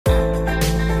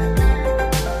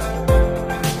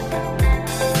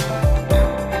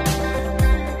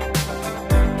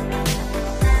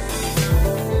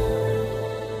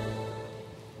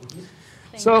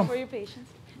Thank you for your patience.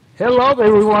 Hello,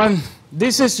 everyone.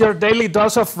 This is your daily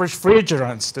dose of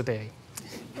refrigerants today.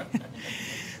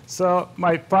 So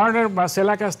my partner,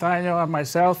 Marcela Castaño, and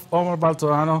myself, Omar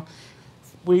Baltodano,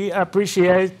 we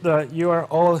appreciate that you are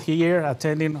all here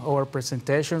attending our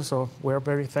presentation, so we're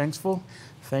very thankful.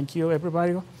 Thank you,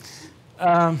 everybody.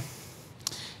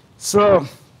 So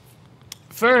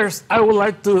first, I would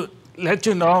like to let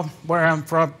you know where I'm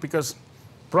from, because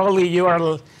probably you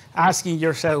are asking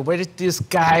yourself, where is this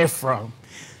guy from?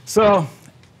 So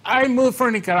I moved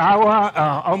from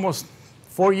Nicaragua almost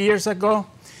 4 years ago.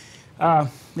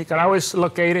 Nicaragua is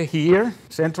located here,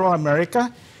 Central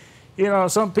America. You know,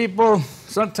 some people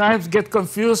sometimes get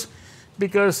confused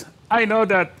because I know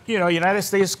that, you know, United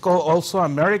States is called also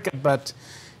America, but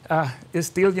it's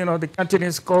still, you know, the continent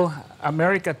is called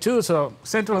America too. So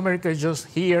Central America is just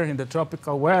here in the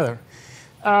tropical weather.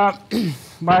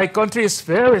 My country is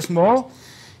very small.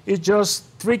 It's just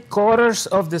 3/4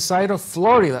 of the size of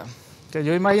Florida. Can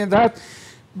you imagine that?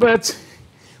 But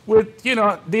with, you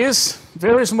know, this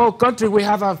very small country, we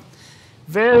have a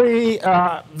very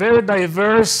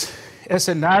diverse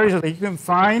scenario that you can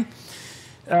find.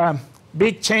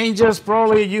 Big changes,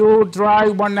 probably you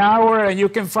drive 1 hour and you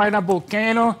can find a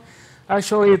volcano.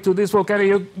 Actually, to this volcano,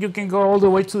 you can go all the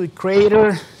way to the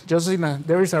crater. Just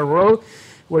there is a road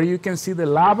where you can see the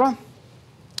lava.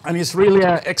 And it's really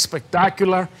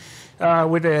spectacular.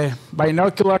 With the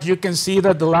binoculars, you can see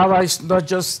that the lava is not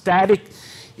just static.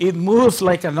 It moves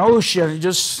like an ocean. You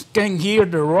just can hear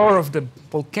the roar of the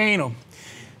volcano.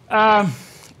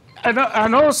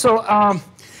 And also,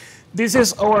 this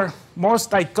is our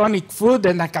most iconic food, the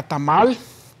nacatamal.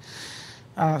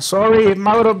 Sorry,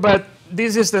 Mauro, but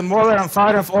this is the mother and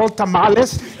father of all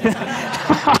tamales.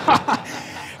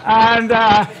 And,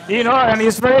 you know, and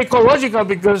it's very ecological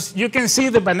because you can see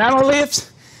the banana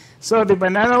leaves. So the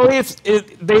banana leaves,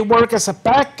 they work as a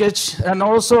package and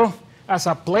also as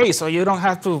a plate, so you don't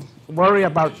have to worry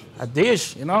about a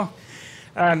dish, you know.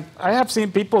 And I have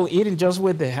seen people eating just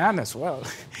with the hand as well.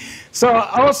 So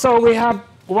also we have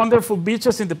wonderful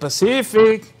beaches in the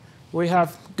Pacific. We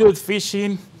have good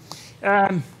fishing.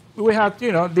 And we have,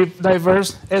 you know,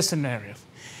 diverse scenarios.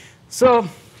 So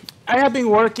I have been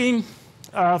working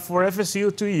for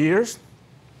FSU 2 years.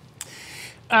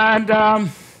 And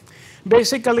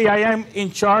basically, I am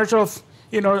in charge of,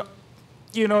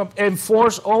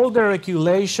 enforce all the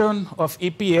regulation of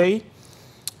EPA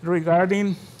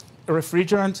regarding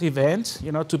refrigerant events,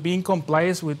 to be in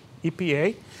compliance with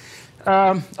EPA.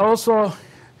 Also,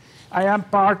 I am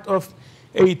part of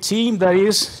a team that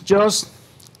is just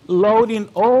loading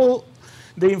all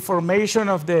the information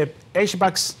of the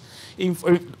HVACs,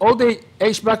 all the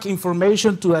HVAC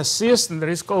information to a system that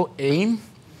is called AIM.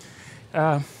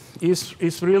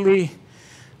 Is really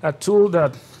a tool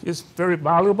that is very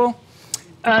valuable.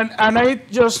 And I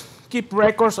just keep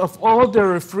records of all the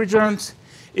refrigerant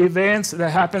events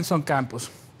that happens on campus.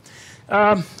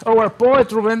 Our poet,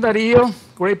 Rubén Darío,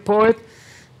 great poet,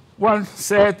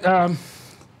 once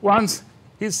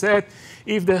he said,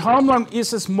 if the homeland is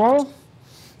small,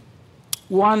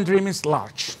 one dream is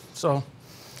large. So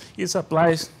it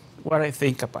applies what I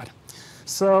think about it.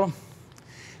 So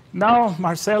now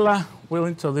Marcela will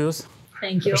introduce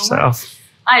herself.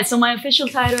 All right, so my official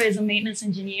title is a maintenance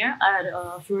engineer at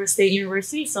Florida State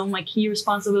University. So my key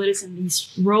responsibilities in this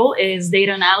role is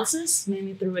data analysis,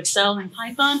 mainly through Excel and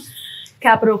Python,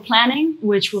 capital planning,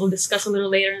 which we'll discuss a little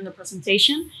later in the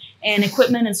presentation, and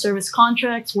equipment and service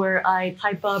contracts, where I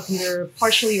type up either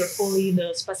partially or fully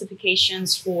the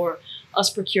specifications for us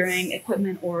procuring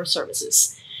equipment or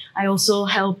services. I also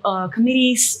help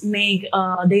committees make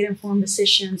data-informed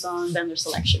decisions on vendor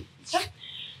selection. Okay?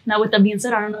 Now, with that being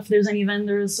said, I don't know if there's any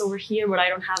vendors over here, but I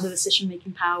don't have the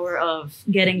decision-making power of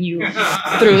getting you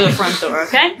through the front door,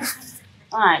 okay?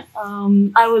 All right.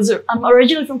 I'm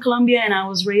originally from Colombia, and I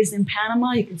was raised in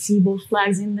Panama. You can see both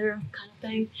flags in there, kind of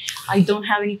thing. I don't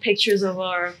have any pictures of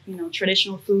our,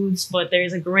 traditional foods, but there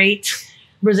is a great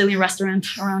Brazilian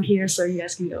restaurant around here, so you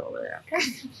guys can go over there, okay?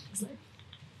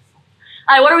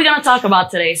 All right, what are we going to talk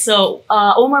about today? So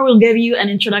Omar will give you an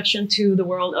introduction to the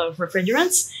world of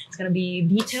refrigerants. It's going to be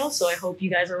detailed, so I hope you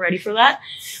guys are ready for that.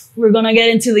 We're going to get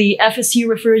into the FSU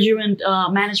Refrigerant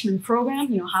Management Program,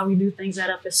 how we do things at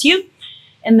FSU.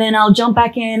 And then I'll jump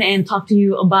back in and talk to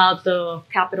you about the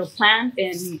capital plan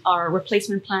and our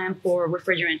replacement plan for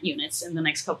refrigerant units in the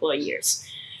next couple of years.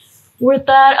 With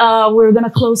that, we're going to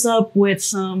close up with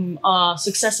some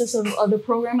successes of the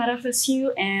program at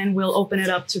FSU, and we'll open it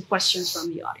up to questions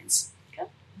from the audience. Okay?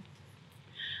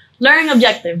 Learning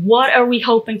objective. What are we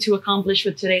hoping to accomplish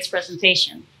with today's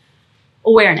presentation?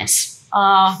 Awareness.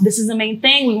 This is the main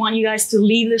thing. We want you guys to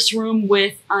leave this room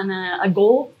with a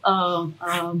goal,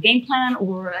 a game plan,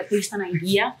 or at least an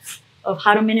idea of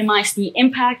how to minimize the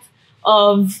impact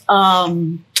of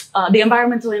the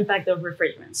environmental impact of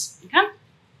refrigerants. Okay?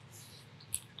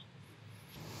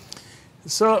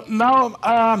 So now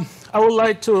I would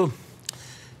like to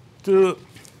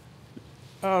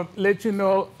let you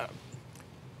know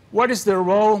what is the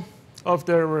role of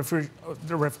a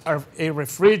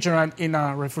refrigerant in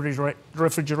a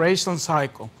refrigeration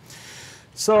cycle.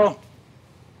 So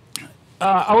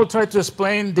I will try to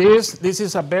explain this. This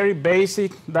is a very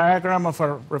basic diagram of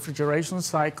a refrigeration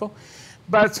cycle.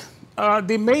 But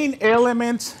the main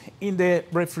elements in the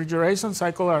refrigeration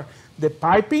cycle are the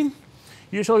piping.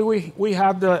 Usually we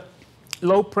have the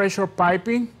low pressure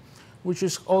piping, which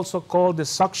is also called the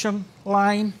suction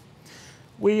line.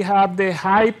 We have the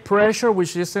high pressure,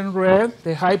 which is in red,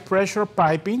 the high pressure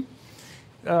piping.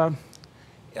 And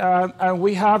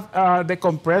we have the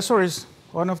compressor is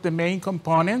one of the main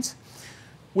components.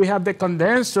 We have the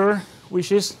condenser,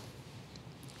 which is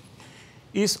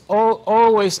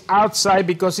always outside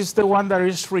because it's the one that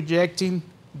is rejecting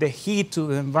the heat to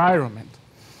the environment.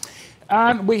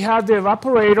 And we have the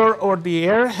evaporator or the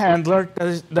air handler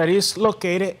that is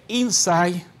located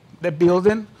inside the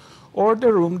building or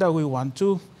the room that we want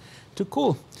to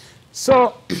cool.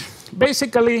 So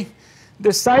basically,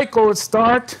 the cycle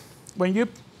starts when you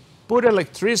put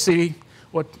electricity,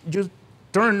 or you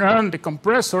turn on the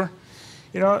compressor,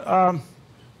 the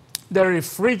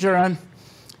refrigerant,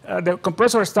 the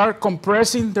compressor starts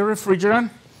compressing the refrigerant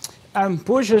and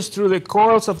pushes through the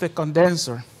coils of the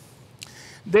condenser.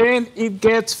 Then it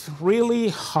gets really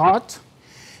hot,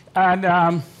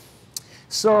 and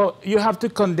so you have to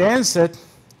condense it.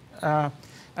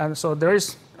 And so there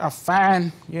is a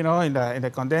fan, in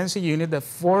the condensing unit that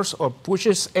forces or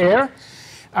pushes air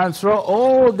and throw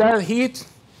all that heat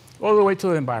all the way to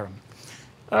the environment.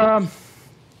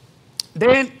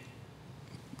 Then,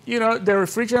 the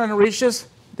refrigerant reaches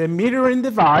the metering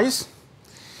device,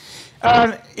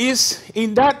 and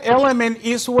in that element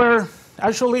is where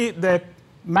actually the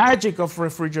magic of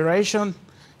refrigeration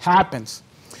happens.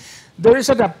 There is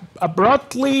an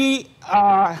abruptly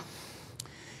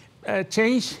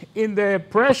change in the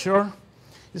pressure.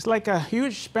 It's like a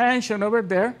huge expansion over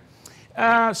there.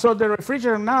 So the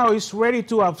refrigerant now is ready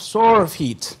to absorb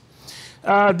heat.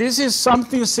 This is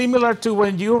something similar to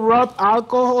when you rub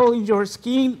alcohol in your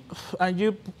skin and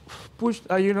you push,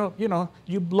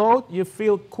 you blow, you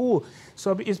feel cool.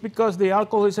 So it's because the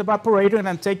alcohol is evaporating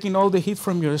and taking all the heat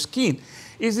from your skin.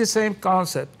 It's the same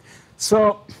concept.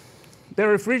 So the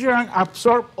refrigerant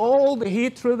absorbs all the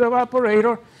heat through the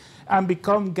evaporator and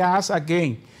become gas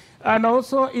again. And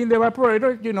also in the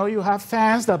evaporator, you have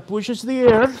fans that pushes the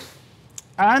air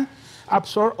and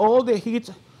absorb all the heat,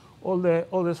 all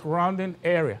the surrounding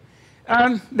area.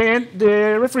 And then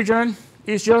the refrigerant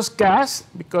is just gas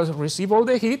because it receives all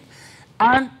the heat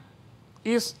and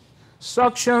is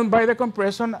suctioned by the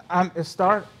compression and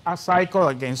start a cycle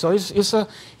again. So it's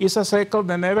a cycle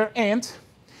that never ends.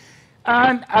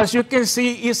 And as you can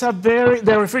see, the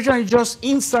refrigerant is just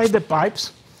inside the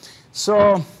pipes.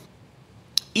 So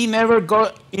it never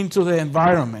goes into the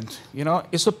environment.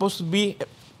 It's supposed to be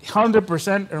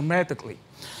 100% hermetically.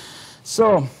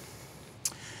 So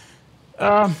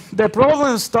the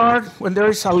problems start when there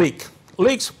is a leak.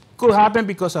 Leaks could happen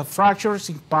because of fractures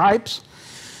in pipes,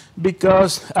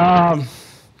 because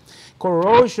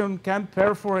corrosion can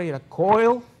perforate a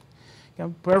coil,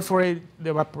 can perforate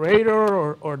the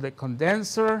evaporator or the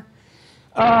condenser.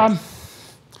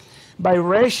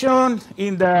 Vibration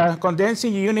in the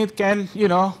condensing unit can,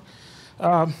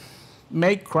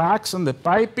 make cracks on the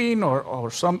piping or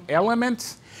some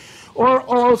elements. Or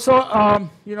also,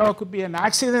 it could be an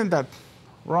accident that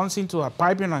runs into a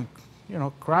piping and,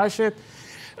 crash it.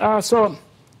 So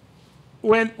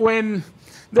when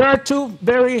there are two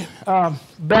very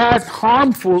bad,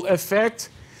 harmful effects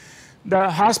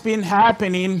that has been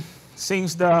happening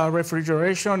since the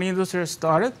refrigeration industry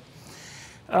started.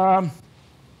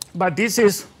 But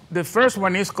the first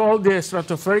one is called the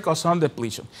stratospheric ozone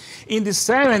depletion. In the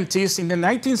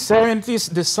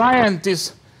 1970s, the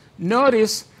scientists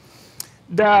noticed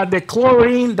that the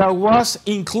chlorine that was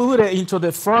included into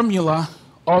the formula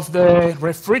of the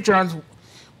refrigerant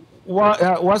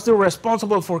was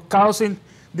responsible for causing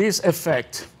this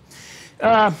effect.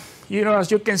 As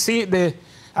you can see,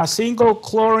 a single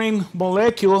chlorine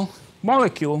molecule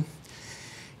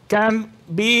can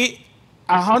be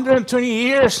 120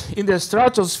 years in the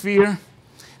stratosphere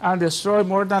and destroy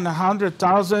more than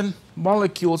 100,000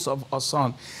 molecules of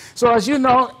ozone. So as you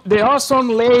know, the ozone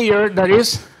layer that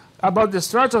is above the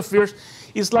stratosphere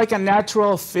is like a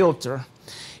natural filter.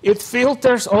 It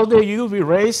filters all the UV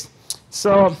rays.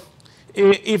 So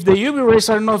if the UV rays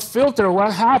are not filtered,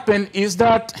 what happens is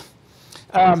that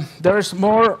there's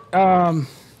more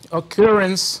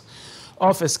occurrence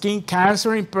of skin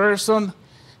cancer in person,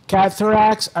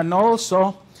 cataracts, and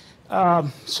also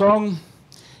some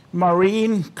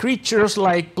marine creatures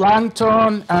like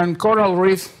plankton and coral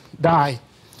reef die.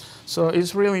 So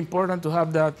it's really important to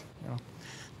have that,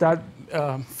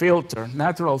 filter,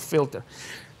 natural filter.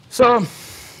 So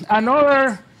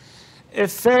another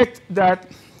effect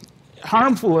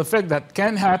harmful effect that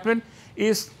can happen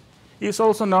is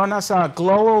also known as a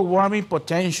global warming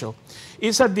potential.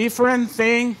 It's a different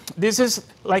thing. This is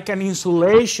like an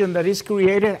insulation that is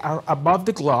created above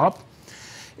the globe.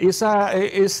 It's an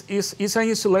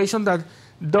insulation that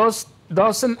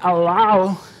doesn't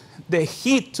allow the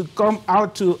heat to come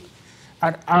out to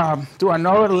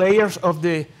another layers of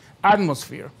the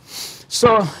atmosphere.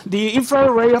 So the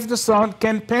infrared ray of the sun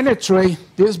can penetrate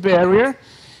this barrier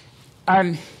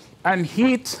and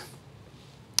heat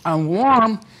and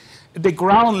warm the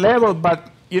ground level, but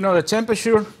the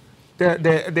temperature,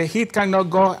 the heat cannot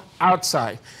go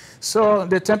outside. So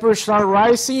the temperature starts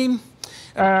rising.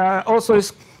 Also,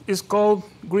 it's called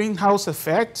greenhouse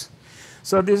effect.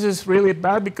 So this is really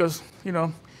bad because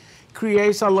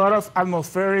creates a lot of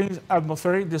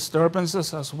atmospheric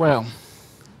disturbances as well.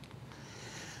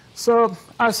 So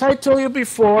as I told you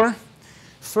before,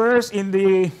 first in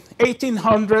the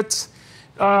 1800s,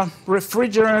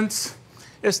 refrigerants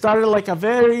started like a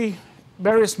very,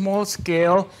 very small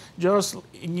scale, just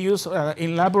in use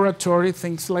in laboratory,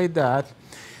 things like that.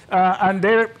 And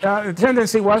their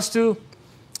tendency was to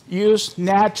use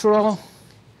natural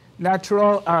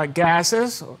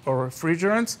gases or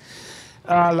refrigerants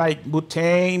like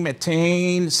butane,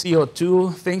 methane,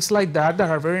 CO2, things like that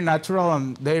are very natural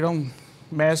and they don't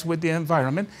mess with the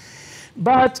environment.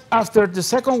 But after the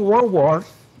Second World War,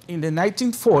 in the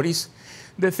 1940s,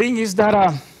 the thing is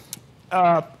that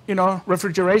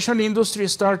refrigeration industry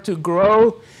started to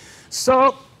grow.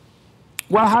 So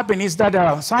what happened is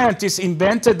that scientists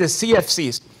invented the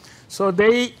CFCs. So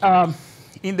they,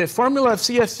 in the formula of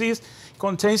CFCs,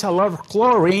 contains a lot of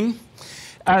chlorine,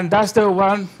 and that's the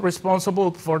one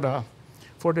responsible for the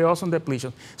ozone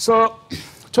depletion. So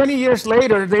 20 years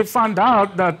later, they found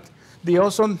out that the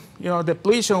ozone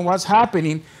depletion was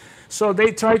happening. So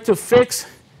they tried to fix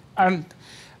and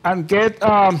get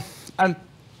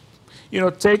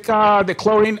take the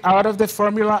chlorine out of the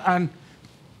formula and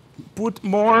put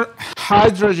more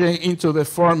hydrogen into the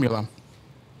formula.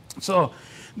 So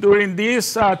during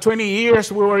these 20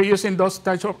 years, we were using those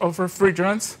types of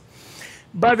refrigerants.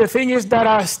 But the thing is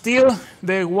that still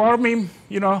the warming,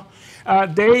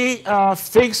 they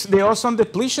fixed the ozone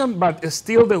depletion, but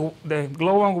still the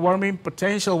global warming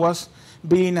potential was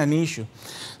being an issue.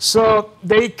 So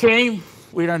they came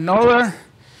with another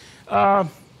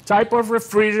type of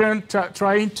refrigerant,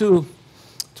 trying to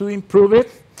improve it.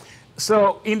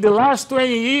 So in the last 20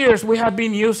 years, we have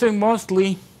been using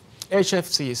mostly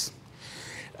HFCs.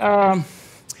 And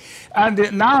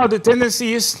now the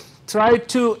tendency is try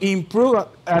to improve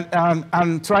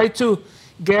and try to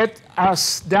get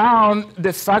us down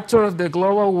the factor of the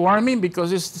global warming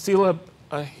because it's still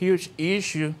a huge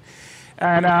issue.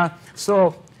 And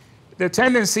so the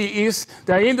tendency is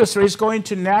the industry is going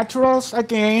to naturals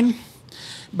again,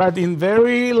 but in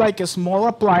very small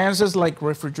appliances like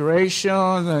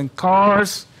refrigeration and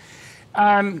cars,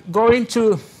 and going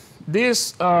to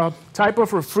this type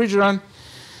of refrigerant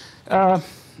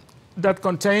that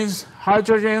contains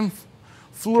hydrogen,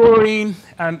 fluorine,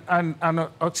 and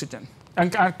oxygen,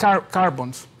 and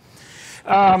carbons.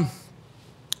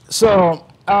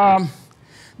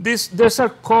 These are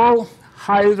called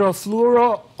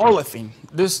hydrofluoroolefin.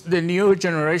 This is the new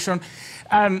generation.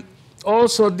 And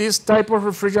also this type of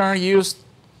refrigerant used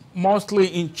mostly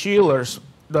in chillers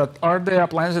that are the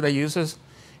appliances that uses,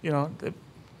 the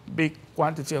big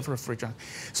quantity of refrigerant.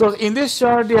 So in this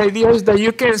chart, the idea is that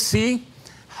you can see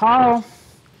how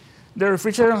the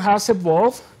refrigerant has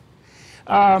evolved.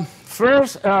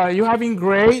 First, you have in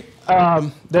gray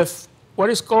what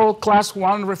is called class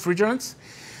 1 refrigerants.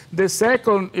 The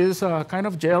second is kind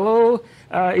of yellow,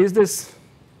 is this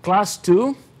class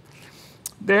 2.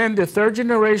 Then the third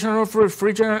generation of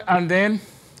refrigerant, and then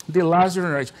the last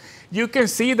generation. You can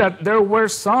see that there were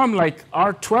some like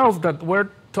R12 that were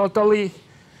totally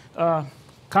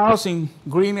causing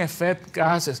green effect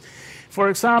gases. For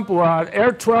example,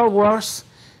 R12 was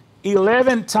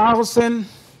 11,000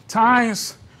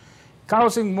 times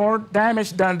causing more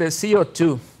damage than the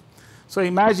CO2. So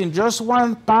imagine just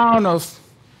 1 pound of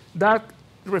that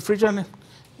refrigerant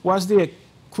was the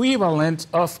equivalent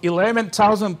of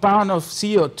 11,000 pounds of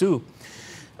CO2.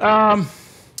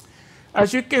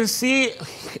 As you can see,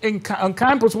 on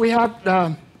campus, we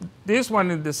have this one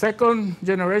in the second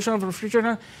generation of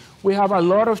refrigerant. We have a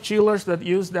lot of chillers that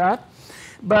use that.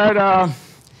 But,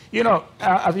 you know,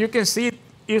 as you can see,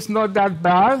 it's not that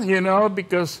bad, you know,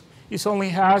 because it only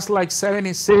has like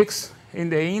 76 in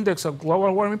the index of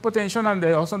global warming potential and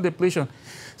the ozone depletion.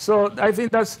 So I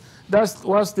think that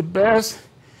was the best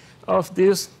of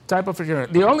this type of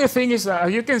refrigerant. The only thing is,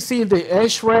 as you can see, the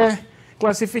HRE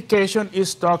classification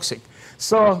is toxic.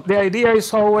 So the idea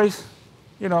is always,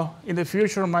 you know, in the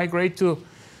future migrate to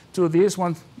this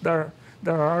one. There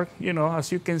are, you know,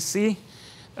 as you can see,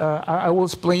 I will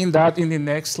explain that in the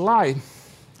next slide.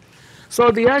 So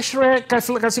the HRE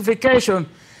classification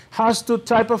has two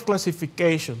types of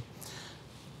classification.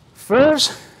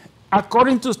 First,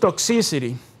 according to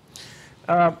toxicity,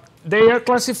 they are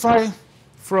classified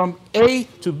from A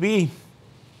to B.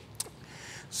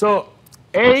 So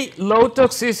A, low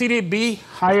toxicity, B,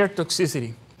 higher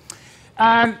toxicity.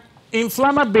 And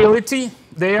inflammability,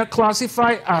 they are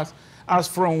classified as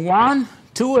from 1,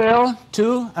 2L,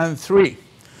 2, and 3.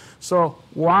 So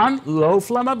 1, low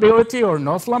flammability or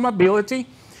no flammability,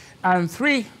 and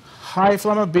 3, high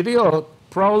flammability or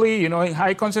probably, you know, in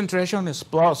high concentration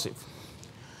explosive.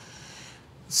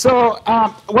 So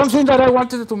one thing that I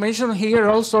wanted to mention here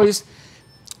also is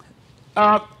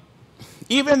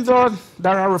even though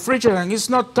there are refrigerant, it's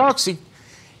not toxic.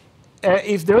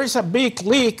 If there is a big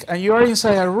leak and you are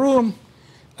inside a room,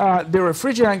 the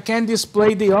refrigerant can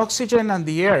displace the oxygen and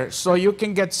the air, so you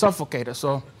can get suffocated.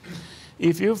 So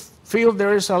if you feel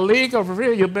there is a leak of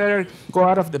refrigerant, you better go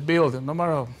out of the building, no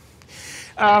matter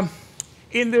what.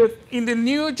 In the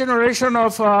new generation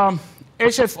of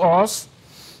HFOs,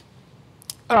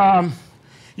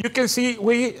 you can see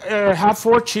we have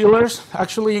 4 chillers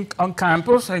actually on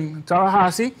campus in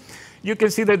Tallahassee. You can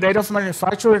see the date of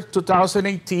manufacture,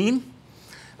 2018.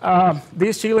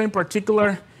 This chiller in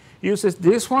particular uses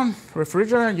this one,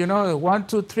 refrigerant, you know, the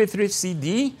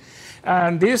 1233CD.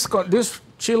 And this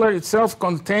chiller itself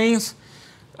contains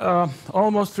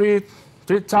almost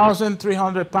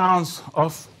 3,300 pounds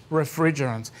of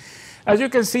refrigerants. As you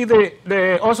can see,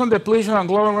 the ozone depletion and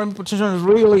global warming potential is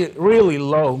really, really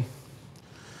low.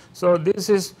 So this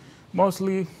is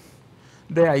mostly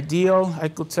the ideal, I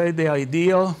could say the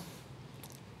ideal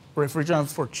refrigerant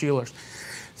for chillers.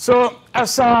 So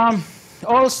as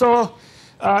also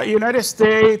United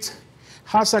States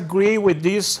has agreed with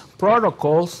these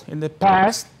protocols in the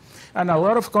past, and a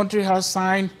lot of countries have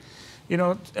signed, you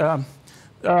know,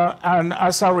 and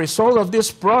as a result of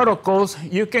these protocols,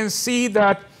 you can see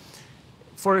that,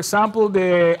 for example,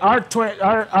 the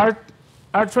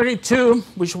R22,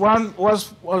 which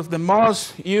was the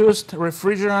most used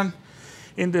refrigerant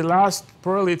in the last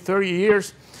probably 30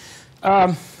 years,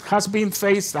 has been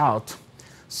phased out.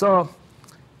 So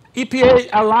EPA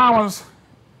allowance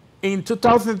in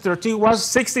 2013 was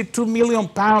 62 million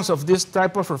pounds of this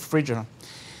type of refrigerant.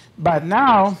 But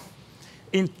now,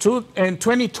 in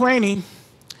 2020,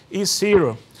 is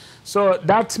 0. So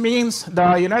that means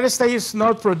the United States is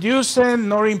not producing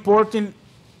nor importing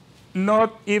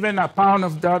not even a pound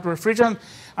of that refrigerant,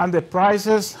 and the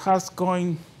prices has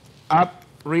going up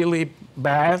really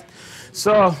bad.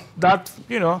 So that,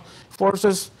 you know,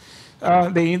 forces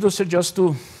the industry just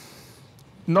to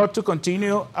not to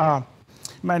continue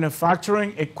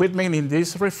manufacturing equipment in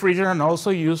this refrigerant. Also,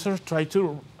 users try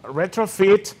to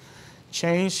retrofit,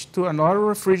 change to another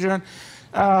refrigerant,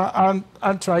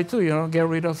 and try to, you know, get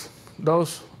rid of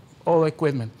those old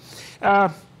equipment.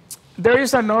 There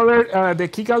is another, the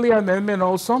Kigali Amendment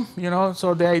also, you know,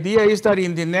 so the idea is that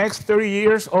in the next 30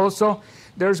 years also,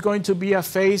 there's going to be a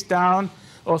phase down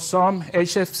of some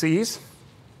HFCs.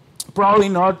 Probably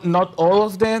not all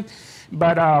of them,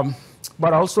 but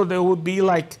also there would be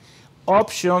like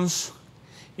options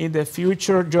in the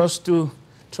future just to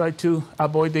try to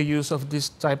avoid the use of this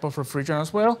type of refrigerant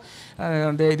as well.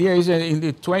 And the idea is that in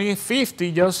the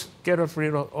 2050, just get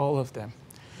rid of all of them.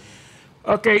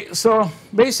 Okay, so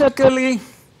basically,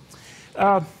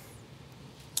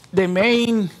 the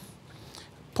main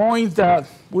point that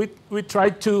we try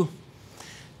to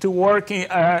work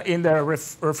in the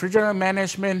refrigerant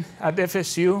management at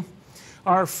FSU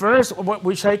are first,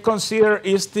 which I consider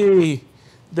is the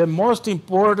most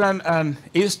important, and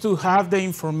is to have the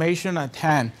information at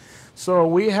hand. So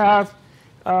we have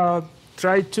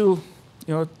tried to,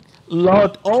 you know,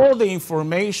 load all the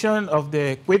information of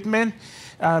the equipment,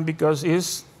 because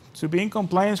it's to be in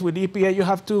compliance with EPA, you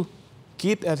have to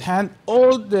keep at hand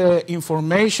all the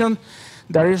information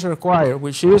that is required,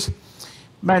 which is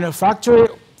manufacturer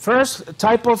first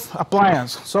type of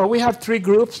appliance. So we have three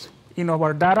groups in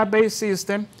our database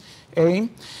system, AIM.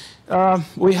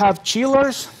 We have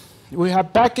chillers, we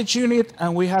have package unit,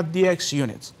 and we have DX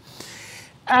units.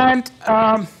 And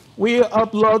we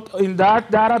upload, in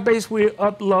that database, we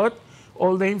upload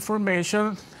all the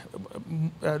information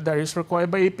that is required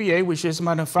by EPA, which is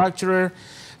manufacturer,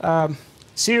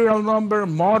 serial number,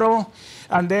 model,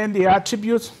 and then the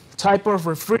attributes, type of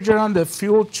refrigerant, the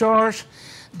fuel charge,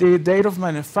 the date of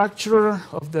manufacturer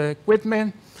of the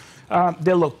equipment.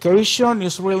 The location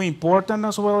is really important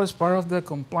as well as part of the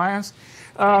compliance.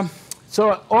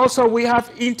 So also we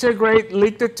have integrate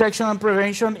leak detection and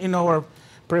prevention in our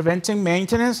preventing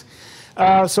maintenance.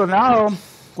 So now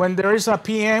when there is a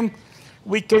PM,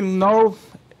 we can know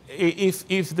if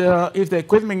the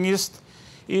equipment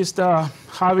is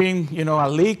having a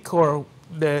leak, or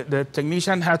the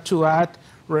technician had to add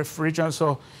refrigerant,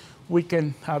 so we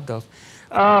can have those.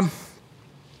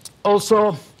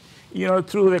 Also,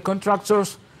 through the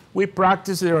contractors, we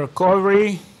practice the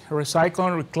recovery, recycle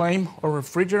and reclaim of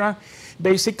refrigerant.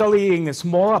 Basically, in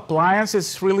small appliances,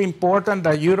 it's really important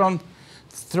that you don't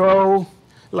throw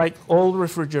like old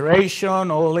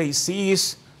refrigeration, old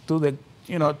ACs to the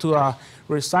to a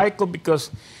recycle,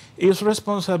 because it's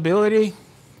responsibility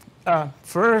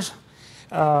first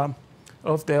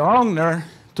of the owner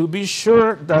to be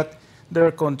sure that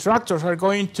their contractors are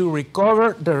going to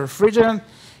recover the refrigerant.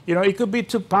 It could be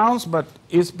 2 pounds, but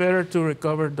it's better to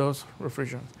recover those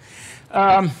refrigerants.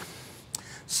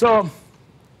 So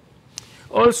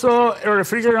also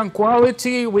refrigerant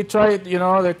quality, we try,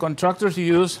 the contractors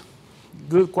use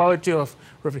good quality of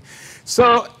refrigerant.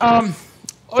 So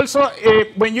also,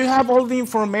 when you have all the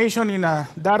information in a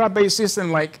database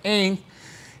system like AIM,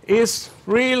 it's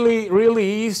really, really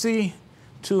easy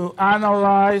to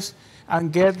analyze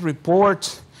and get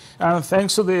reports. And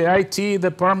thanks to the IT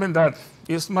department that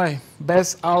is my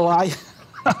best ally.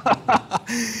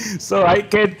 So I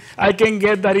can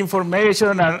get that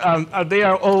information, and they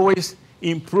are always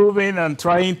improving and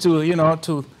trying to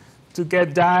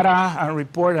get data and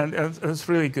report, and it's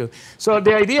really good. So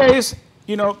the idea is,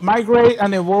 migrate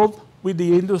and evolve with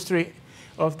the industry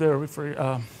of the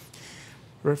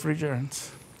refrigerants.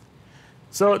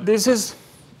 So this is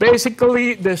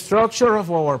basically the structure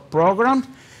of our program.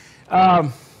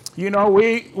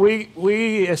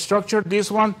 We structured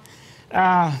this one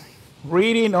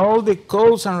reading all the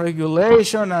codes and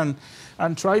regulation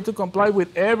and try to comply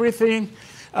with everything.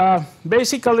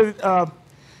 Basically,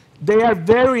 they are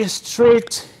very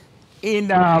strict in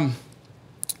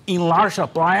large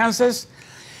appliances,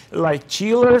 like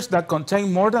chillers that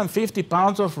contain more than 50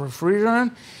 pounds of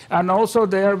refrigerant, and also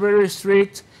they are very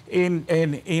strict in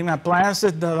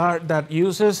appliances that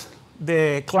uses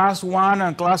the class 1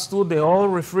 and class 2, the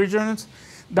old refrigerants.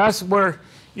 That's where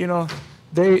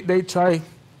they try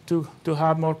to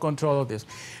have more control of this.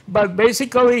 But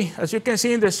basically, as you can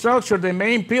see in the structure, the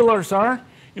main pillars are,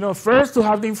 first to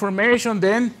have the information,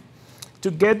 then to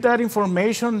get that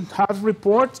information, have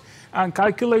reports, and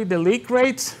calculate the leak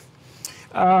rates.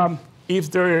 If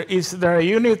the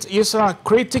unit is a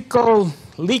critical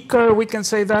leaker, we can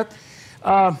say that,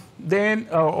 then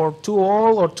or too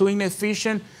old or too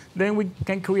inefficient, then we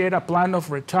can create a plan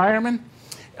of retirement.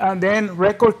 And then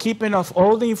record keeping of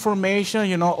all the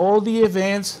information, all the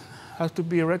events have to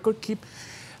be record keep.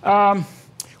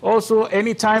 Also,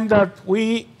 anytime that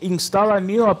we install a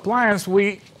new appliance,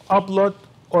 we upload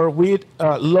or we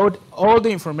load all the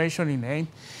information in AIM.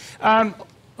 And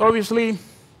obviously,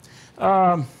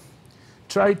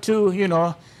 try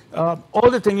to, all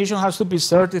the technician has to be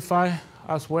certified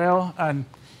as well, and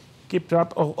keep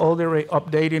track of all the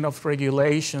updating of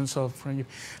regulations.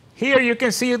 Here you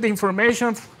can see the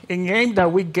information in AIM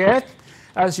that we get.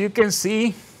 As you can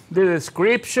see, the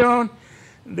description,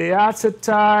 the asset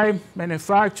type,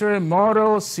 manufacturer,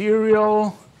 model,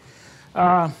 serial,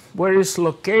 where it's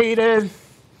located.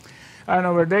 And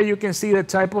over there you can see the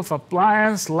type of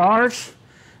appliance, large,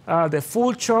 the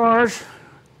full charge,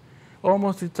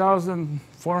 almost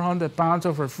 2,400 pounds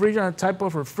of refrigerant, type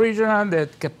of refrigerant, the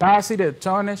capacity, the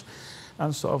tonnage,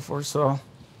 and so forth. So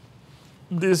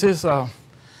this is a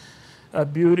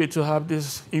beauty to have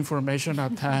this information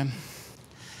at hand.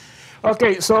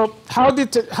 Okay, so how do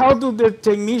the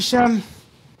technician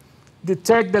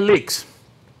detect the leaks?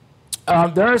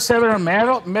 There are several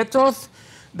methods.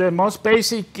 The most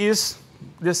basic is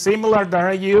the similar that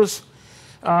I use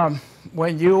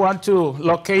when you want to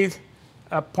locate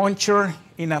a puncture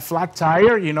in a flat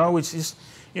tire, which is,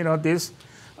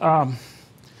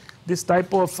 this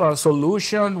type of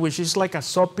solution, which is like a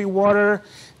soapy water.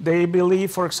 They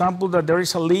believe, for example, that there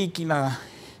is a leak in a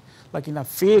like in a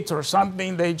fit or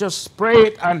something, they just spray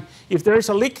it, and if there is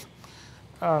a leak,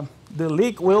 the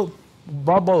leak will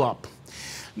bubble up.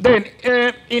 Then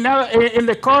in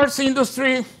the cars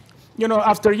industry, you know,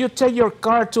 after you take your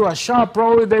car to a shop,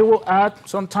 probably they will add,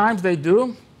 sometimes they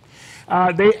do,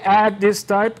 they add this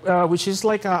type, which is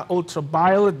like an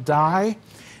ultraviolet dye.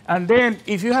 And then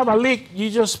if you have a leak, you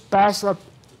just pass a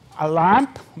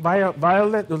lamp,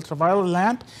 ultraviolet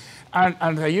lamp,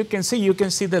 and you can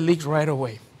see the leak right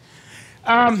away.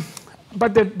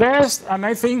 But the best, and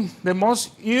I think the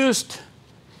most used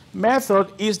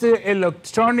method is the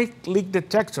electronic leak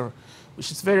detector,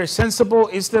 which is very sensible.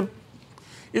 It's the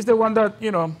one that,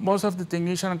 you know, most of the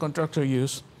technician and contractor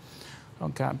use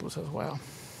on campus as well.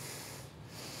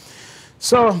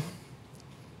 So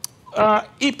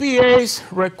EPA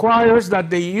requires that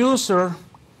the user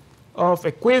of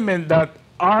equipment that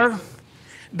are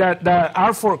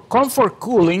for comfort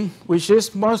cooling, which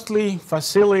is mostly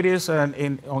facilities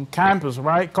and on campus,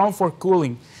 right? Comfort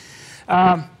cooling.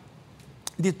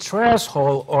 The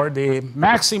threshold or the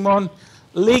maximum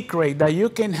leak rate that you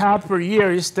can have per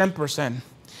year is 10%.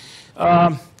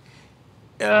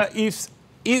 If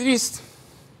it is,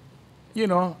 you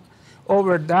know,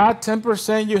 over that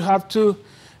 10%, you have to,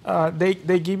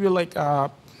 they give you like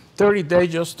 30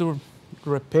 days just to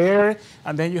repair,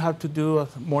 and then you have to do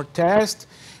more tests,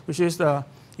 which is the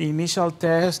initial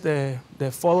test, the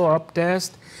follow-up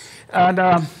test.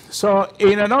 And so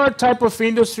in another type of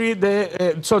industry,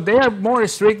 so they are more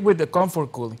strict with the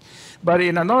comfort cooling. But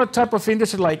in another type of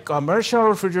industry like commercial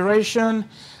refrigeration,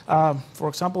 for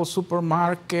example,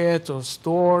 supermarkets or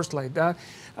stores like that,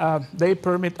 they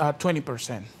permit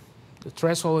 20%. The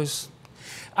threshold is,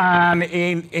 and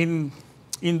in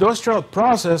industrial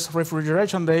process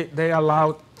refrigeration, they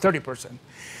allow 30%.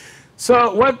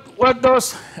 So what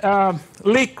does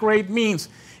leak rate means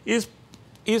is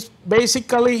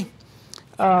basically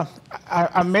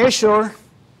a measure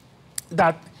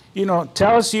that, you know,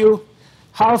 tells you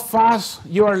how fast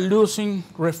you are losing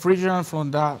refrigerant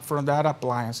from that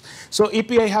appliance. So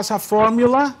EPA has a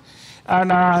formula,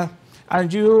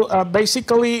 and you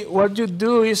basically what you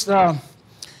do is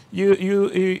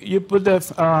you put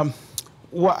the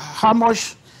how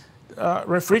much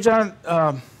refrigerant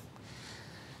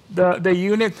the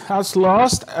unit has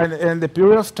lost in the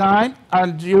period of time,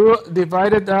 and you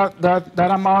divided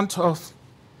that amount of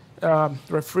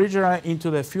refrigerant into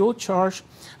the fuel charge,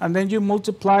 and then you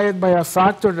multiply it by a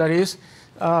factor that is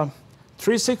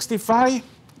 365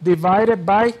 divided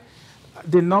by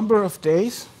the number of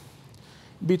days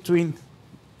between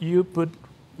you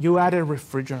added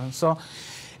refrigerant. So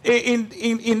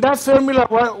in that formula,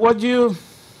 what you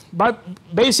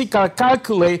basically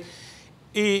calculate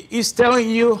is telling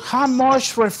you how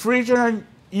much refrigerant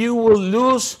you will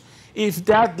lose if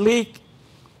that leak,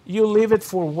 you leave it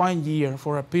for 1 year,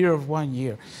 for a period of 1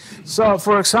 year. So,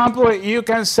 for example, you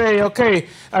can say, okay,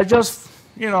 I just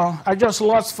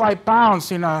lost 5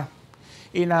 pounds in an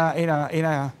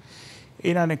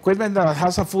equipment that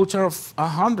has a full charge of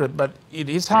 100, but it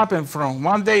is happened from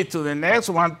one day to the next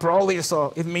one, probably.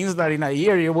 So it means that in a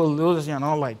year you will lose, you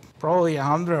know, like probably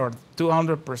 100 or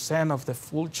 200% of the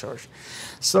full charge.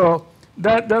 So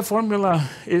that formula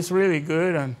is really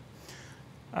good, and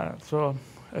so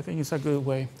I think it's a good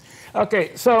way.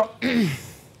 Okay, so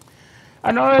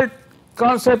another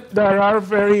concept that are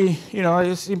very, you know,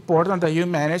 is important that you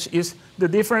manage is the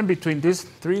difference between these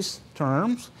three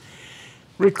terms: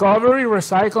 recovery,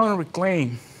 recycle, and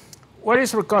reclaim. What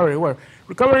is recovery? Well,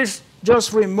 recovery is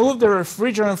just remove the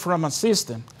refrigerant from a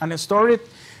system and store it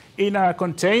in a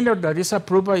container that is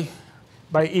approved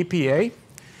by EPA.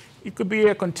 It could be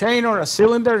a container, a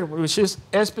cylinder, which is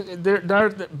they're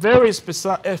very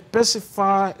specific.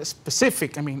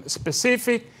 I mean,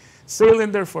 specific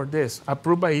cylinder for this,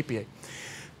 approved by EPA.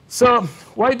 So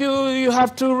why do you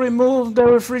have to remove the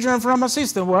refrigerant from a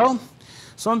system? Well,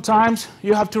 sometimes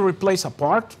you have to replace a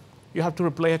part, you have to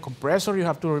replace a compressor, you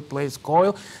have to replace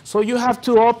coil. So you have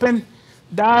to open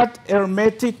that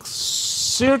hermetic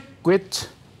circuit.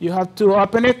 You have to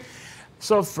open it.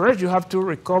 So first you have to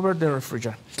recover the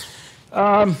refrigerant.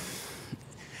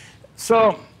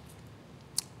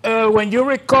 When you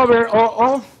recover,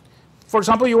 for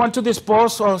example, you want to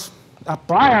dispose of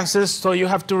appliances, so you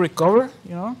have to recover,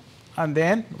 you know, and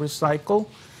then recycle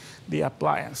the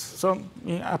appliance. So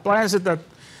appliances that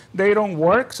they don't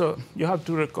work, so you have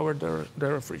to recover the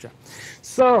refrigerant.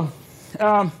 So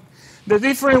the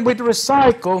difference with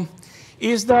recycle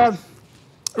is that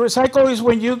recycle is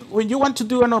when you want to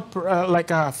do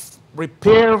like a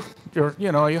repair.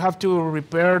 You have to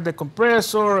repair the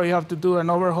compressor, or you have to do an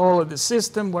overhaul of the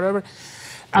system, whatever,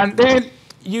 and then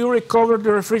you recover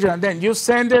the refrigerant. Then you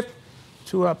send it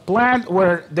to a plant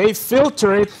where they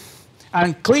filter it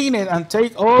and clean it and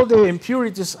take all the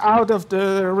impurities out of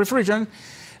the refrigerant,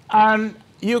 and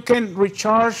you can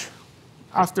recharge,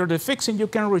 after the fixing, you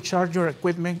can recharge your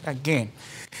equipment again.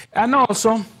 And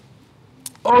also,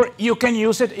 or you can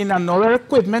use it in another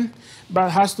equipment, but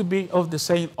it has to be of the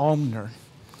same owner.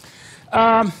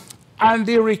 And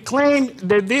the reclaim,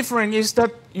 the difference is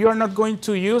that you're not going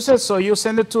to use it, so you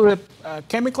send it to the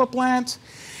chemical plant,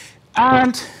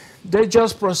 and they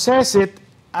just process it,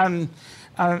 and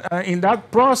in that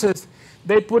process,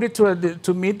 they put it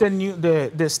to meet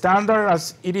the standard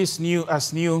as it is new.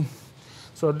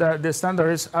 So the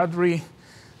standard is ADRI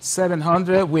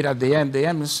 700 with at the M. The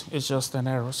M is just an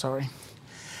error, sorry.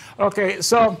 Okay,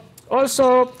 so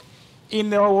also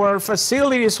in our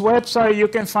facilities website, you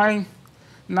can find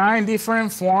 9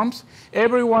 different forms.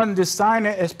 Everyone designed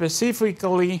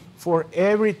specifically for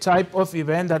every type of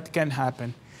event that can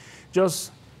happen.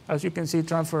 Just as you can see,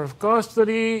 transfer of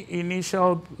custody,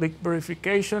 initial leak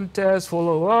verification test,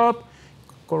 follow-up,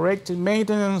 corrective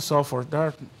maintenance, and so forth. There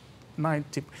are 9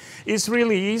 tips. It's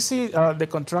really easy. The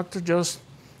contractor just,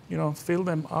 fill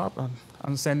them up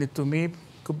and send it to me.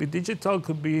 Could be digital,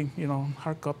 could be,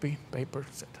 hard copy, paper,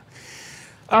 etc.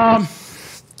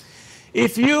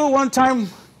 If you one time,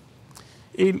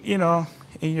 in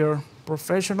your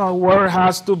professional work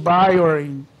has to buy, or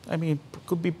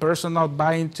could be personal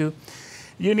buying too,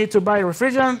 you need to buy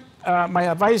refrigerant. My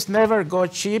advice: never go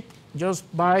cheap. Just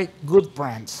buy good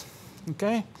brands,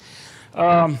 okay?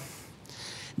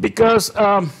 Because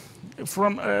when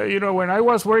I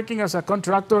was working as a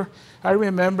contractor, I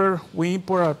remember we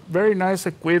import a very nice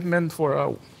equipment for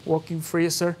a walk-in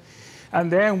freezer. And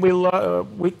then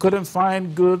we couldn't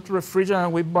find good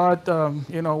refrigerant. We bought,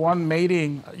 one made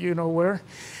in, where.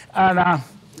 And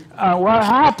what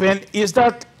happened is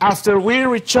that after we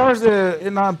recharged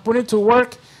put it to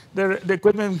work, the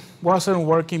equipment wasn't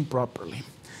working properly.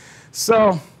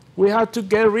 So we had to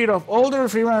get rid of all the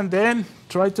refrigerant and then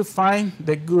try to find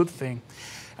the good thing.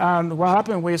 And what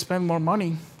happened? We spent more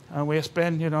money, and we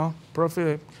spent,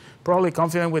 profit. Probably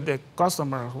confident with the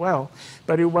customer as well,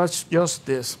 but it was just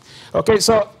this. Okay,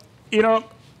 so,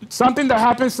 something that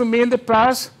happens to me in the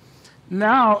past,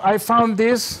 now I found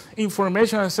this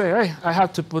information and say, hey, I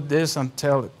have to put this and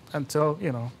tell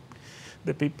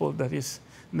the people that is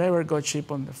never go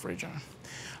cheap on the refrigerant.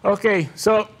 Okay,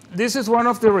 so this is one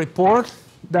of the reports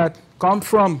that comes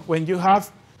from when you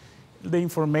have the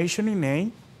information in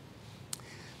name.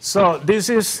 So this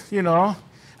is,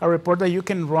 a report that you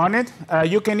can run it.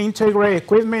 You can integrate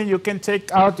equipment. You can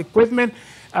take out equipment,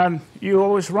 and you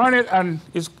always run it, and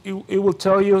it will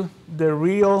tell you the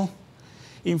real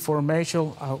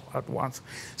information at once.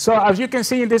 So as you can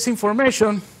see in this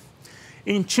information,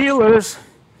 in chillers,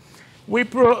 we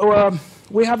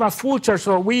have a full charge.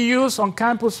 So we use on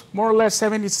campus more or less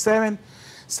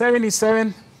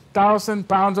 77,000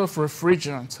 pounds of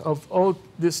refrigerants of all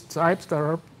these types that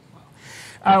are.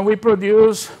 And we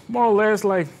produce more or less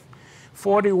like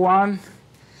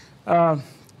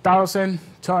 41,000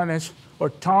 tonnage or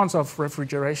tons of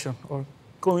refrigeration or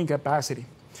cooling capacity.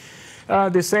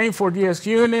 The same for DX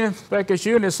unit, package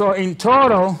unit. So in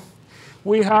total,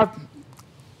 we have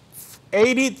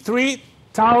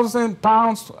 83,000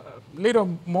 pounds,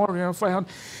 little more,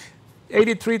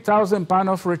 83,000 pounds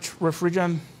of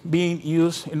refrigerant being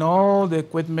used in all the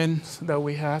equipment that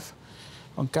we have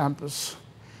on campus.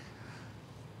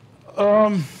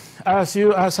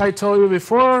 As I told you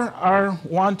before,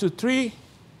 R1 to 3,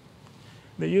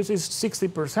 the use is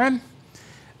 60%,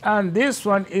 and this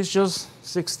one is just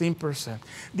 16%.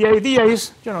 The idea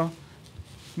is,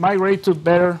 migrate to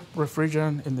better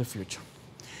refrigerant in the future.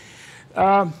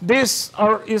 This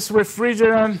is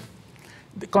refrigerant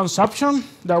consumption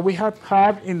that we have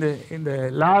had in the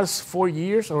last 4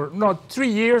 years, or no, 3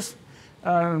 years.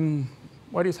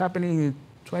 What is happening in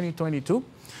 2022?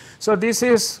 So this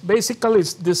is basically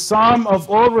the sum of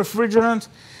all refrigerants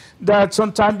that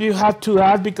sometimes you have to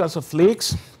add because of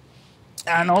leaks,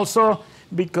 and also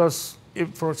because,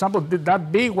 for example,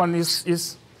 that big one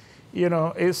is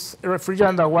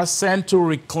refrigerant that was sent to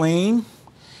reclaim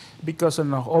because of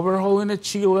an overhaul in the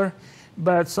chiller.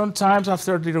 But sometimes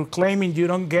after the reclaiming, you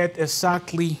don't get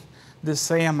exactly the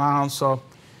same amount. So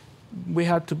we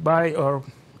had to buy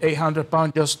 800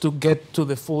 pounds just to get to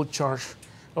the full charge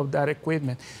of that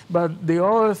equipment. But the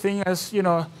other thing is,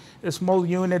 a small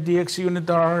unit, DX unit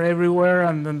are everywhere,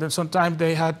 and then sometimes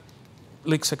they had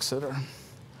leaks, etc.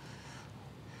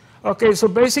 Okay, so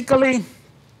basically,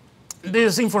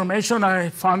 this information I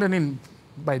found it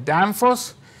by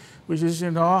Danfoss, which is,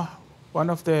 one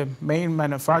of the main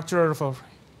manufacturers of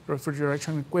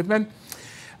refrigeration equipment.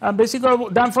 And basically,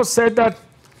 Danfoss said that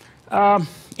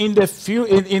in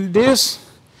this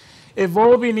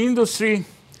evolving industry,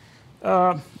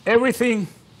 everything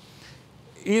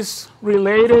is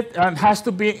related and has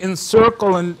to be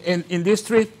encircled in these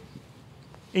three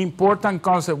important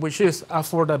concepts, which is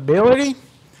affordability,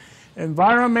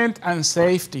 environment, and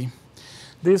safety.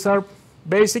 These are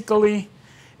basically,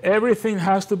 everything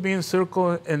has to be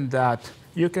encircled in that.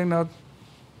 You cannot,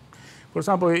 for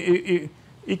example, it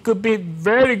could be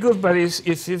very good, but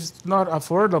if it's not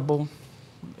affordable,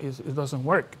 it doesn't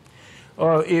work.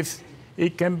 Or if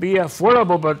it can be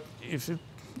affordable, but if it,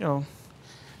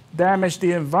 damage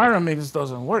the environment, it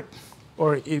doesn't work.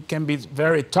 Or it can be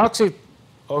very toxic,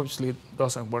 obviously it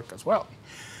doesn't work as well.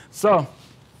 So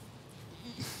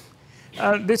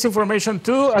this information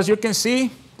too, as you can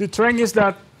see, the trend is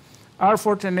that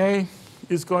R410A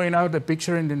is going out of the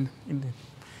picture in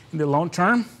the long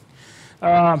term.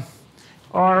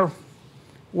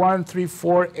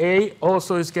 R134A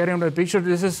also is getting out of the picture.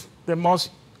 This is the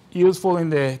most useful in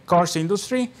the cars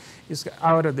industry. It's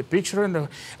out of the picture. And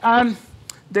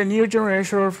the new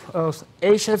generation of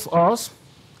HFOs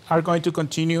are going to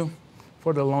continue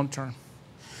for the long term.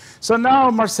 So now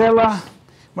Marcela,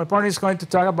 my partner, is going to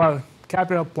talk about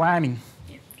capital planning.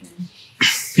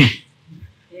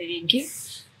 Thank you.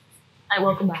 Hi,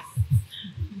 welcome back.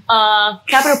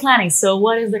 Capital planning. So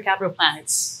what is the capital plan?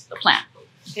 It's a plan.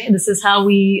 Okay, this is how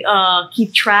we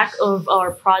keep track of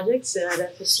our projects at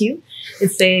FSU.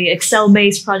 It's a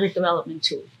Excel-based project development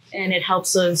tool, and it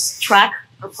helps us track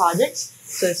our projects.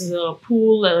 So this is a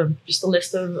pool of just a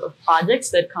list of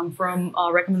projects that come from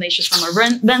recommendations from our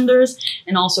vendors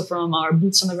and also from our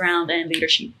boots on the ground and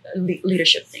leadership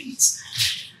teams.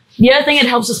 The other thing it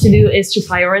helps us to do is to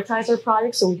prioritize our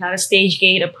projects. So we have a stage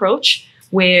gate approach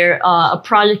where a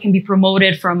project can be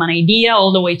promoted from an idea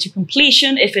all the way to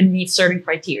completion if it meets certain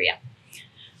criteria.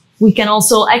 We can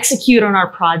also execute on our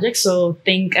projects. So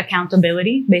think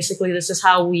accountability. Basically, this is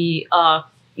how we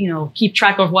keep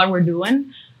track of what we're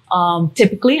doing.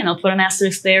 Typically, and I'll put an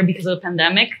asterisk there because of the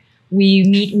pandemic, we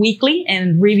meet weekly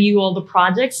and review all the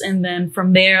projects. And then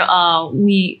from there,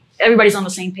 everybody's on the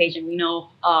same page and we know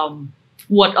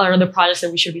what are the projects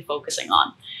that we should be focusing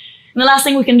on. And the last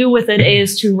thing we can do with it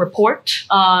is to report,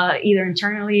 either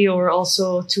internally or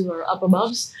also to our up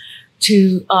aboves,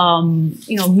 to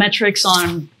metrics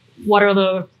on what are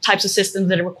the types of systems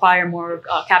that require more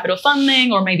capital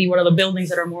funding, or maybe what are the buildings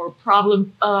that are more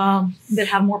that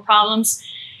have more problems.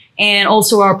 And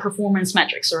also our performance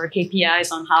metrics, or our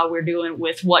KPIs on how we're doing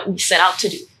with what we set out to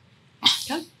do.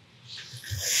 Okay.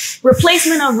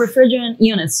 Replacement of refrigerant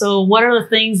units. So what are the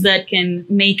things that can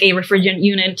make a refrigerant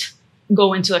unit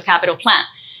go into a capital plan?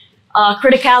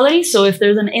 Criticality. So if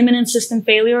there's an imminent system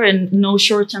failure and no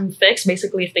short-term fix,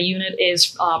 basically if the unit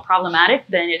is problematic,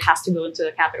 then it has to go into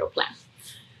the capital plan.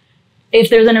 If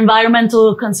there's an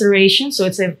environmental consideration, so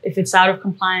if it's out of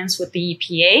compliance with the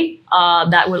EPA,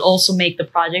 that will also make the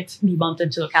project be bumped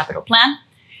into a capital plan.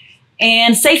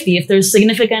 And safety, if there's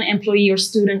significant employee or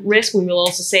student risk, we will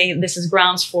also say this is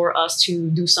grounds for us to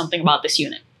do something about this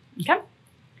unit. Okay.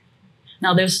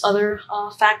 Now there's other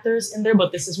factors in there,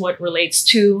 but this is what relates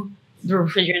to the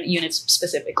refrigerant units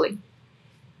specifically.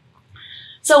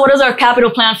 So what does our capital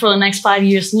plan for the next 5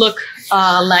 years look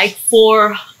like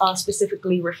for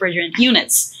specifically refrigerant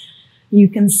units? You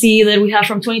can see that we have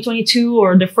from 2022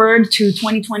 or deferred to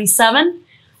 2027.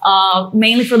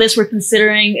 Mainly for this, we're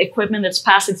considering equipment that's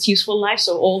past its useful life,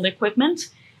 so old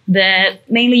equipment that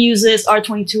mainly uses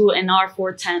R22 and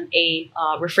R410A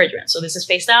refrigerant. So this is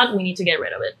phased out, we need to get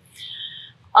rid of it.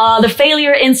 The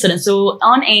failure incident. So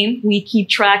on AIM, we keep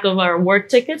track of our work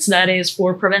tickets. That is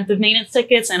for preventive maintenance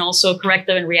tickets and also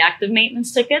corrective and reactive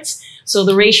maintenance tickets. So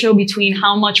the ratio between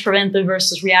how much preventive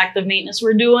versus reactive maintenance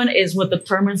we're doing is what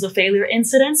determines the failure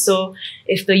incident. So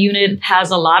if the unit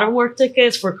has a lot of work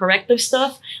tickets for corrective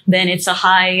stuff, then it's a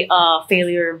high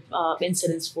failure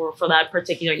incidence for that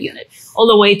particular unit, all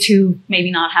the way to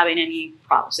maybe not having any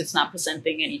problems. It's not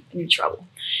presenting any trouble.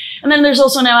 And then there's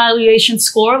also an evaluation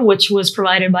score, which was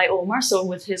provided by Omar. So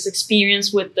with his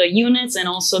experience with the units and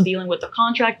also dealing with the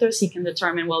contractors, he can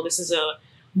determine, well, this is a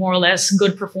more or less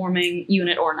good performing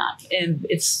unit or not. And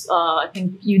it's, I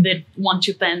think you did 1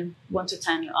 to 10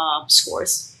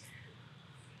 scores.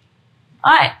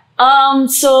 All right.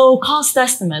 So cost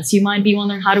estimates, you might be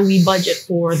wondering, how do we budget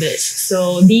for this?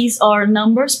 So these are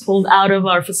numbers pulled out of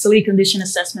our facility condition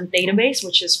assessment database,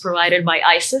 which is provided by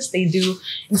ISIS. They do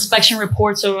inspection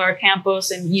reports of our campus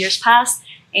in years past.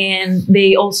 And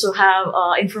they also have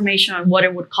information on what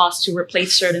it would cost to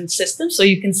replace certain systems. So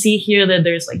you can see here that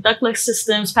there's like ductless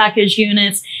systems, package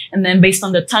units, and then based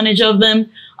on the tonnage of them,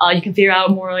 you can figure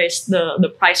out more or less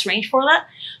the price range for that.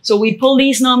 So we pull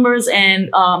these numbers and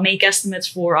make estimates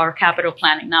for our capital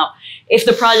planning. Now, if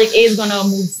the project is going to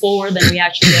move forward, then we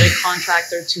actually get a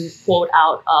contractor to quote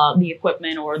out the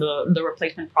equipment or the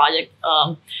replacement project,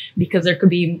 because there could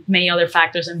be many other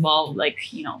factors involved, like,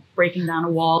 breaking down a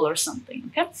wall or something.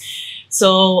 Okay.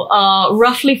 So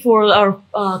roughly for our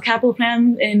capital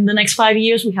plan in the next 5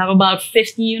 years, we have about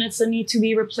 50 units that need to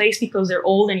be replaced because they're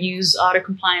old and use out of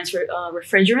compliance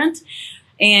refrigerant.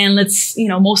 And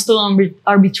most of them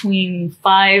are between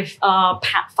 5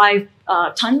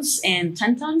 tons and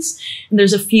 10 tons. And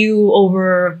there's a few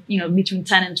over, between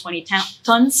 10 and 20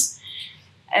 tons.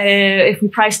 If we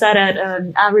price that at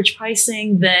an average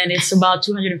pricing, then it's about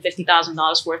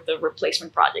 $250,000 worth of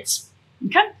replacement projects.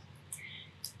 Okay.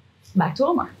 Back to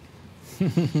Omar.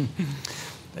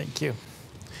 Thank you.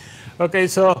 Okay,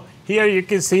 so here you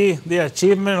can see the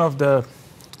achievement of the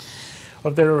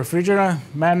refrigerant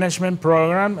management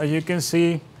program. As you can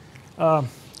see,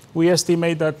 we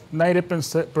estimate that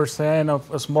 90%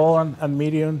 of small and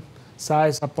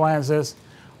medium-sized appliances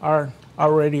are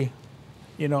already,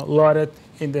 loaded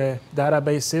in the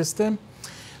database system.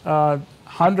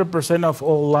 100% of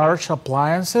all large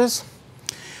appliances.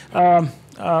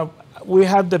 We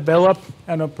have developed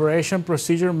an operation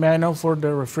procedure manual for the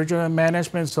refrigerant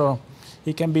management, so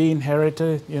it can be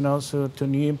inherited, so to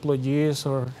new employees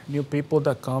or new people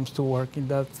that comes to work in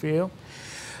that field.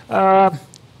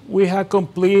 We have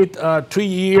complete 3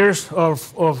 years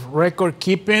of record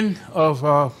keeping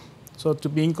so to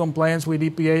be in compliance with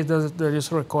EPA, that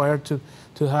is required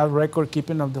to have record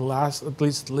keeping of the last at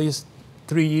least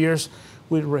 3 years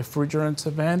with refrigerant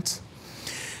events.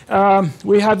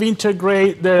 We have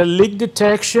integrated the leak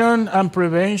detection and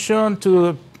prevention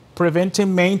to preventive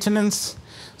maintenance.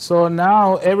 So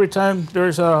now every time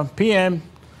there's a PM,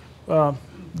 there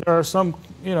are some,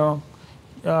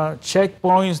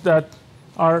 checkpoints that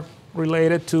are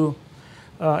related to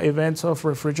events of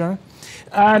refrigerant.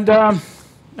 And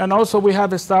also we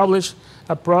have established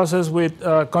a process with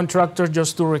contractors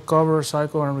just to recover,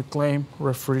 recycle, and reclaim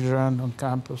refrigerant on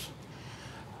campus.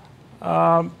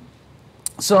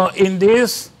 So in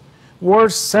this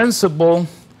word sensible,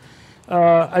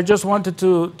 I just wanted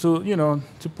to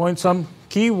point some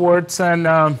keywords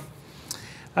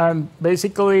and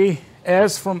basically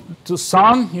S to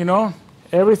sun,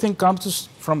 everything comes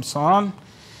from sun,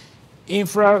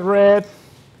 infrared,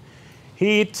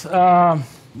 heat,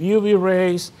 UV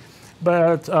rays,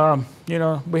 but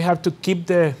we have to keep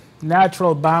the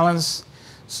natural balance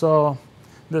so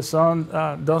the sun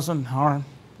doesn't harm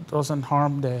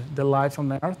the life on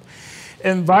the earth.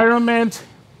 Environment,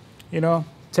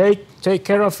 take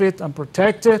care of it and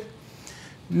protect it.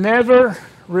 Never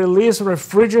release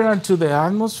refrigerant to the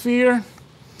atmosphere.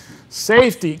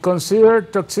 Safety, consider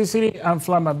toxicity and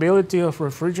flammability of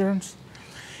refrigerants.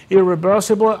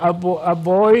 Irreversible,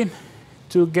 avoid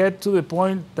to get to the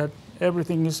point that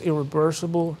everything is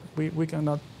irreversible. We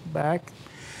cannot back.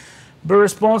 Be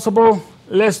responsible.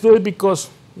 Let's do it because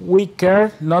we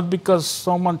care, not because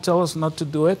someone tells us not to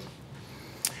do it.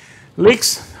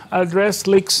 Leaks, address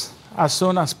leaks as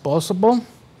soon as possible.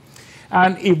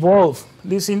 And evolve.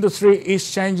 This industry is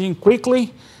changing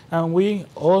quickly, and we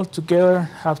all together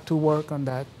have to work on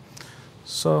that.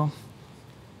 So,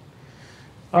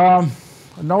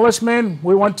 acknowledgement,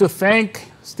 we want to thank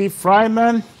Steve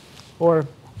Fryman, our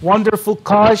wonderful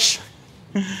coach,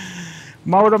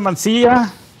 Mauro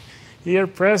Mancilla, here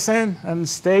present, and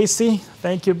Stacy,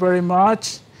 thank you very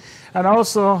much. And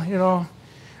also,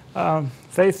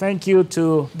 say thank you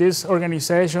to this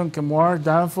organization, Kemore,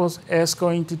 Danfoss,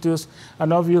 ESCO Institute,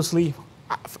 and obviously,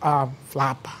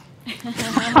 FLAP.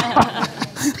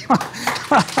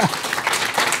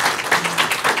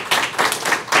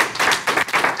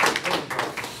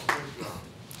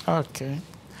 Okay.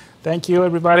 Thank you,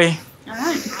 everybody. All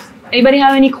right. Anybody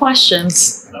have any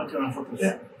questions?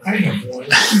 Yeah, I have one.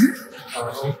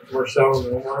 Marcel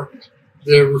and Omar.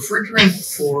 The refrigerant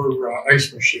for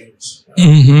ice machines.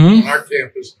 On our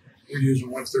campus, we're using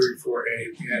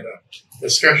 134A. We had a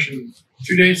discussion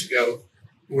 2 days ago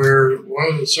where one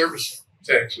of the service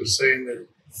techs was saying that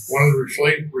one of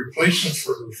the replacements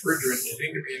for refrigerant, it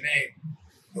didn't give me a name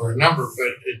or a number,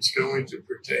 but it's going to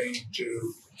pertain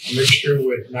to a mixture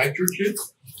with nitrogen.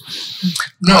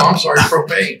 No, I'm sorry,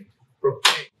 propane.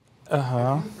 Propane.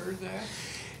 Have you heard that?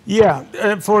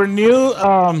 Yeah, for new,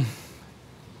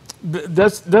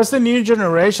 that's the new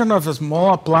generation of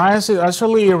small appliances.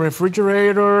 Actually,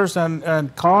 refrigerators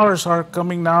and cars are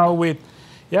coming now with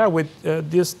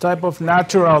this type of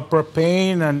natural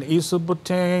propane and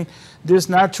isobutane. This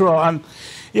natural, and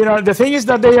You know, the thing is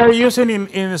that they are using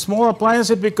in small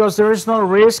appliances because there is no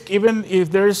risk. Even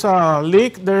if there is a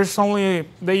leak, there's only,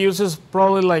 they use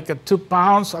probably like 2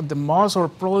 pounds at the most, or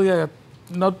probably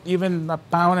not even 1.5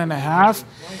 pounds.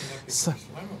 So,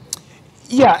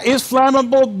 yeah, it's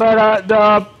flammable, but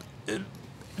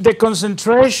the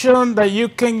concentration that you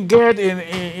can get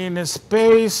in a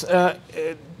space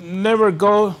never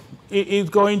go. It's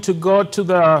going to go to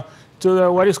the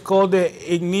what is called the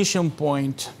ignition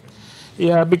point.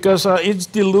 Yeah, because it's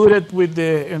diluted with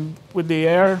the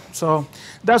air, so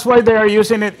that's why they are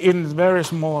using it in very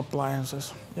small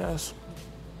appliances. Yes.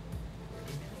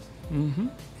 Mm-hmm.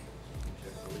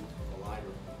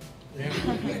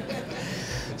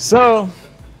 So,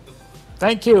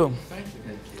 thank you.